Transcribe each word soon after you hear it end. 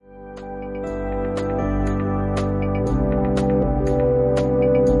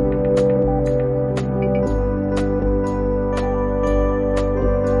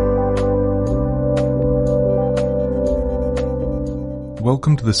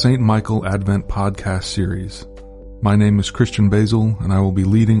Welcome to the St. Michael Advent Podcast Series. My name is Christian Basil, and I will be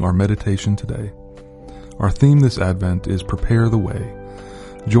leading our meditation today. Our theme this Advent is Prepare the Way.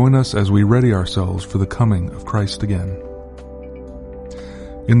 Join us as we ready ourselves for the coming of Christ again.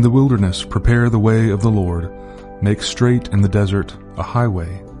 In the wilderness, prepare the way of the Lord. Make straight in the desert a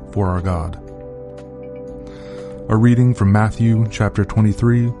highway for our God. A reading from Matthew chapter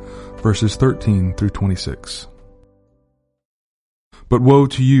 23, verses 13 through 26. But woe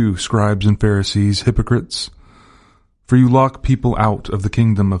to you, scribes and Pharisees, hypocrites! For you lock people out of the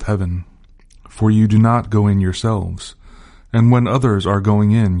kingdom of heaven. For you do not go in yourselves, and when others are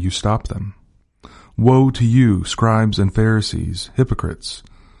going in, you stop them. Woe to you, scribes and Pharisees, hypocrites!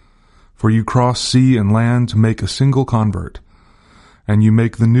 For you cross sea and land to make a single convert, and you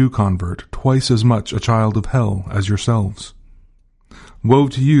make the new convert twice as much a child of hell as yourselves. Woe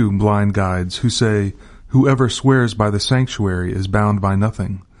to you, blind guides, who say, Whoever swears by the sanctuary is bound by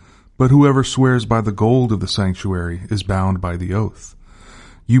nothing, but whoever swears by the gold of the sanctuary is bound by the oath.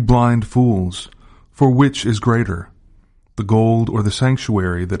 You blind fools, for which is greater, the gold or the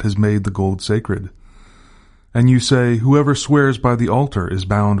sanctuary that has made the gold sacred? And you say, Whoever swears by the altar is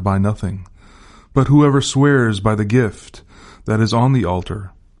bound by nothing, but whoever swears by the gift that is on the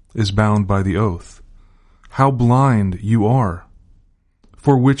altar is bound by the oath. How blind you are!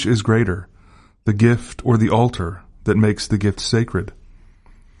 For which is greater, the gift or the altar that makes the gift sacred?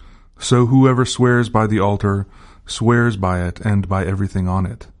 So whoever swears by the altar swears by it and by everything on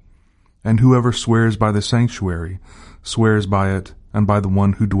it. And whoever swears by the sanctuary swears by it and by the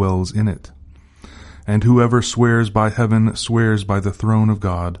one who dwells in it. And whoever swears by heaven swears by the throne of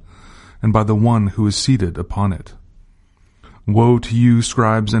God and by the one who is seated upon it. Woe to you,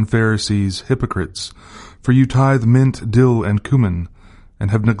 scribes and Pharisees, hypocrites! For you tithe mint, dill, and cumin, and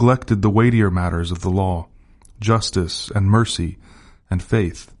have neglected the weightier matters of the law, justice and mercy and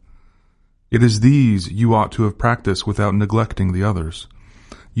faith. It is these you ought to have practiced without neglecting the others.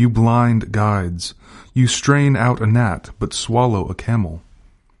 You blind guides, you strain out a gnat, but swallow a camel.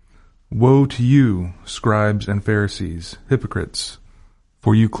 Woe to you, scribes and Pharisees, hypocrites!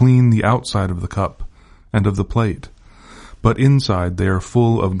 For you clean the outside of the cup and of the plate, but inside they are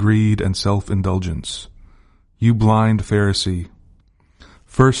full of greed and self-indulgence. You blind Pharisee!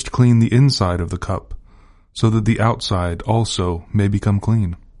 First clean the inside of the cup, so that the outside also may become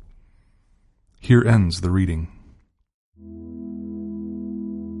clean. Here ends the reading.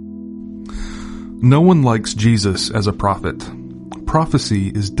 No one likes Jesus as a prophet. Prophecy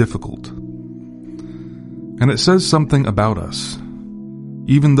is difficult. And it says something about us.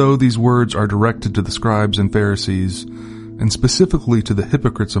 Even though these words are directed to the scribes and Pharisees, and specifically to the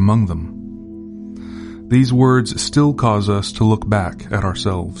hypocrites among them, these words still cause us to look back at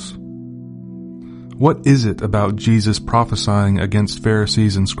ourselves. What is it about Jesus prophesying against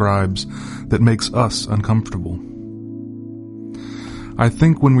Pharisees and scribes that makes us uncomfortable? I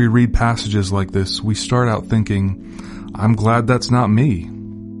think when we read passages like this, we start out thinking, I'm glad that's not me.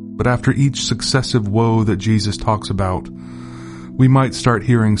 But after each successive woe that Jesus talks about, we might start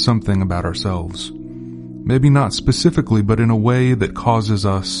hearing something about ourselves. Maybe not specifically, but in a way that causes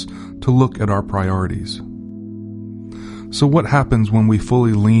us to look at our priorities. So what happens when we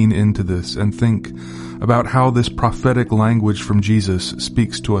fully lean into this and think about how this prophetic language from Jesus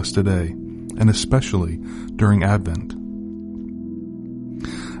speaks to us today, and especially during Advent?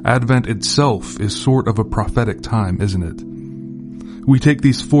 Advent itself is sort of a prophetic time, isn't it? We take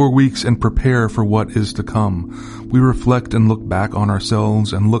these 4 weeks and prepare for what is to come. We reflect and look back on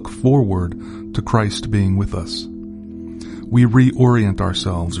ourselves and look forward to Christ being with us. We reorient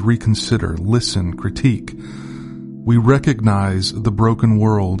ourselves, reconsider, listen, critique. We recognize the broken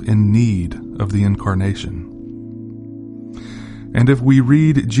world in need of the incarnation. And if we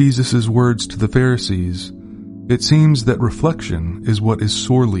read Jesus' words to the Pharisees, it seems that reflection is what is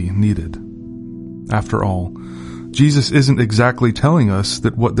sorely needed. After all, Jesus isn't exactly telling us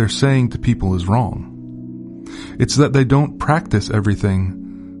that what they're saying to people is wrong. It's that they don't practice everything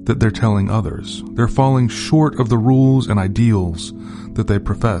that they're telling others. They're falling short of the rules and ideals that they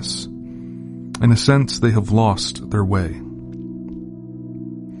profess. In a sense, they have lost their way.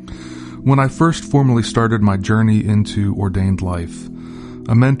 When I first formally started my journey into ordained life,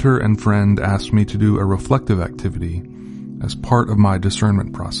 a mentor and friend asked me to do a reflective activity as part of my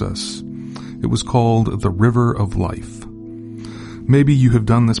discernment process. It was called the River of Life. Maybe you have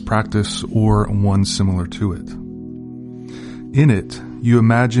done this practice or one similar to it. In it, you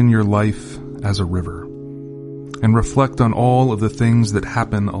imagine your life as a river and reflect on all of the things that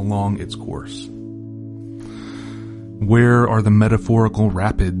happen along its course. Where are the metaphorical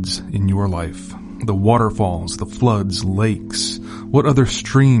rapids in your life? The waterfalls, the floods, lakes, What other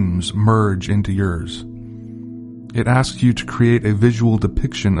streams merge into yours? It asks you to create a visual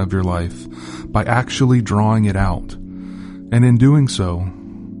depiction of your life by actually drawing it out, and in doing so,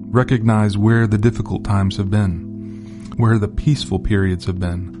 recognize where the difficult times have been, where the peaceful periods have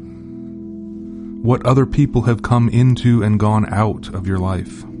been, what other people have come into and gone out of your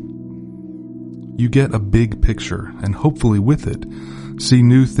life. You get a big picture, and hopefully with it, see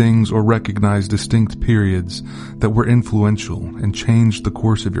new things or recognize distinct periods that were influential and changed the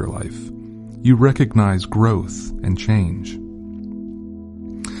course of your life. You recognize growth and change.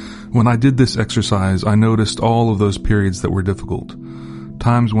 When I did this exercise, I noticed all of those periods that were difficult,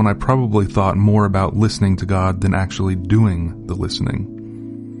 times when I probably thought more about listening to God than actually doing the listening.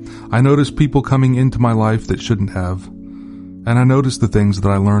 I noticed people coming into my life that shouldn't have, and I noticed the things that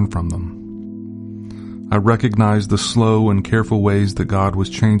I learned from them. I recognized the slow and careful ways that God was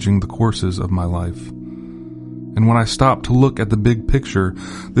changing the courses of my life. And when I stopped to look at the big picture,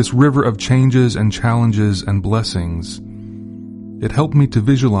 this river of changes and challenges and blessings, it helped me to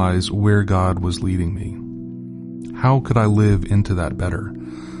visualize where God was leading me. How could I live into that better?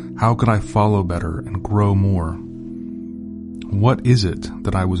 How could I follow better and grow more? What is it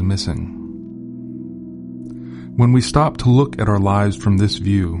that I was missing? When we stop to look at our lives from this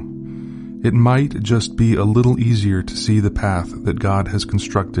view, it might just be a little easier to see the path that God has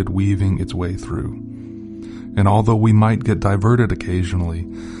constructed weaving its way through. And although we might get diverted occasionally,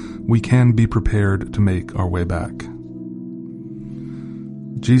 we can be prepared to make our way back.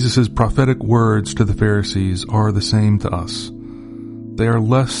 Jesus' prophetic words to the Pharisees are the same to us. They are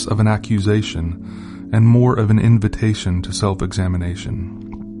less of an accusation and more of an invitation to self-examination.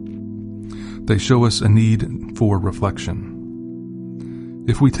 They show us a need for reflection.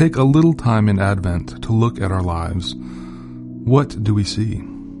 If we take a little time in Advent to look at our lives, what do we see?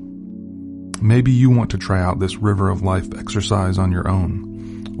 Maybe you want to try out this river of life exercise on your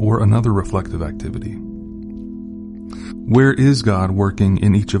own, or another reflective activity. Where is God working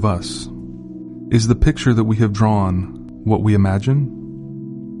in each of us? Is the picture that we have drawn what we imagine?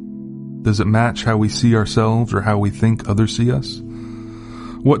 Does it match how we see ourselves or how we think others see us?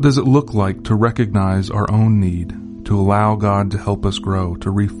 What does it look like to recognize our own need, to allow God to help us grow,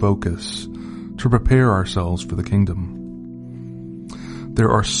 to refocus, to prepare ourselves for the kingdom? There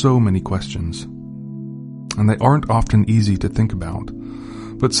are so many questions, and they aren't often easy to think about,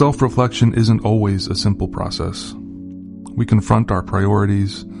 but self-reflection isn't always a simple process. We confront our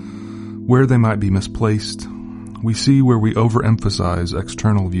priorities, where they might be misplaced. We see where we overemphasize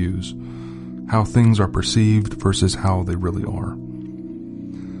external views, how things are perceived versus how they really are.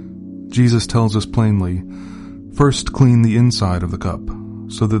 Jesus tells us plainly, first clean the inside of the cup,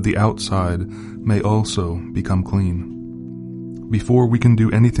 so that the outside may also become clean. Before we can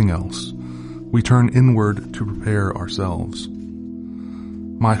do anything else, we turn inward to prepare ourselves.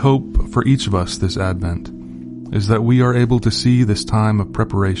 My hope for each of us this Advent is that we are able to see this time of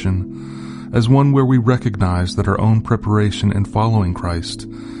preparation as one where we recognize that our own preparation in following Christ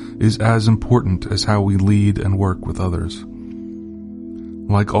is as important as how we lead and work with others.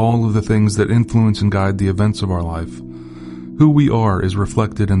 Like all of the things that influence and guide the events of our life, who we are is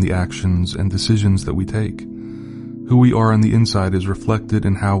reflected in the actions and decisions that we take. Who we are on the inside is reflected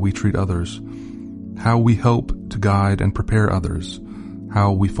in how we treat others, how we help to guide and prepare others,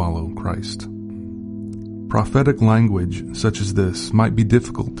 how we follow Christ. Prophetic language such as this might be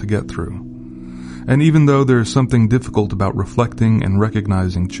difficult to get through. And even though there is something difficult about reflecting and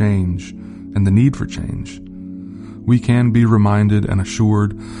recognizing change and the need for change, we can be reminded and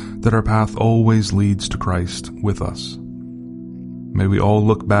assured that our path always leads to Christ with us. May we all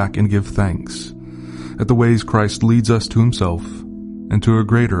look back and give thanks at the ways Christ leads us to himself and to a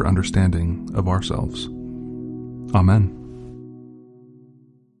greater understanding of ourselves. Amen.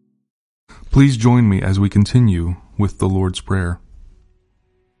 Please join me as we continue with the Lord's Prayer.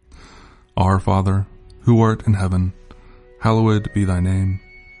 Our Father, who art in heaven, hallowed be thy name.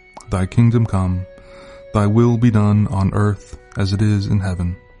 Thy kingdom come, thy will be done on earth as it is in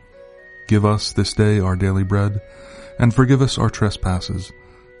heaven. Give us this day our daily bread, and forgive us our trespasses,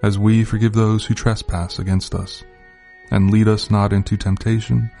 as we forgive those who trespass against us. And lead us not into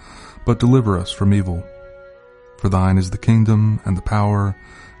temptation, but deliver us from evil. For thine is the kingdom, and the power,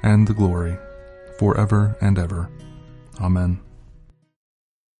 and the glory, forever and ever. Amen.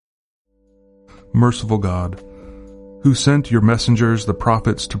 Merciful God, who sent your messengers, the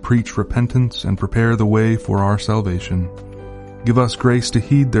prophets, to preach repentance and prepare the way for our salvation, give us grace to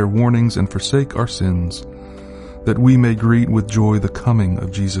heed their warnings and forsake our sins, that we may greet with joy the coming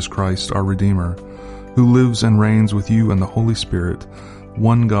of Jesus Christ, our Redeemer, who lives and reigns with you and the Holy Spirit,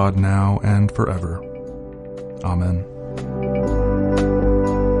 one God now and forever. Amen.